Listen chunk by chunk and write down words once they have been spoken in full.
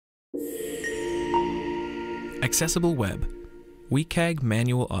Accessible Web, WCAG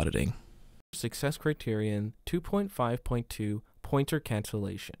Manual Auditing. Success Criterion 2.5.2 Pointer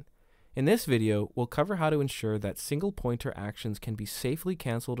Cancellation. In this video, we'll cover how to ensure that single pointer actions can be safely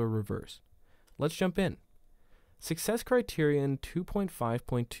canceled or reversed. Let's jump in. Success Criterion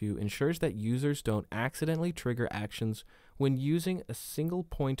 2.5.2 ensures that users don't accidentally trigger actions when using a single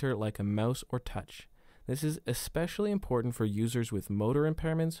pointer like a mouse or touch. This is especially important for users with motor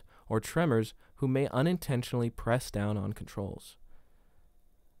impairments or tremors who may unintentionally press down on controls.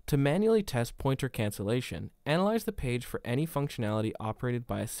 To manually test pointer cancellation, analyze the page for any functionality operated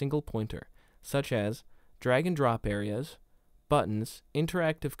by a single pointer, such as drag and drop areas, buttons,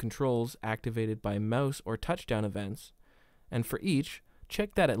 interactive controls activated by mouse or touchdown events, and for each,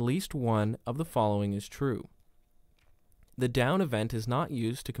 check that at least one of the following is true. The down event is not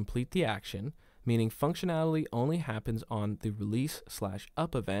used to complete the action, meaning functionality only happens on the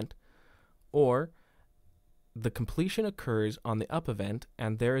release/up event, or the completion occurs on the up event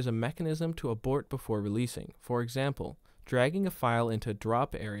and there is a mechanism to abort before releasing. For example, dragging a file into a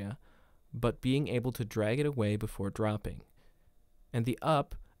drop area, but being able to drag it away before dropping. And the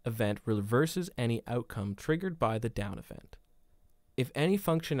up event reverses any outcome triggered by the down event. If any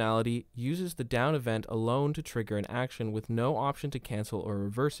functionality uses the down event alone to trigger an action with no option to cancel or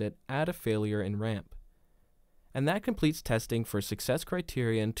reverse it, add a failure in ramp. And that completes testing for Success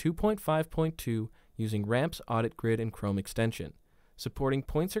Criterion 2.5.2 using RAMP's Audit Grid and Chrome extension. Supporting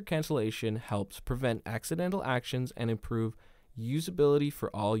pointer cancellation helps prevent accidental actions and improve usability for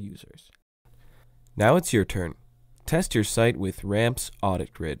all users. Now it's your turn. Test your site with RAMP's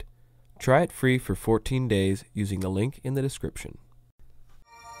Audit Grid. Try it free for 14 days using the link in the description.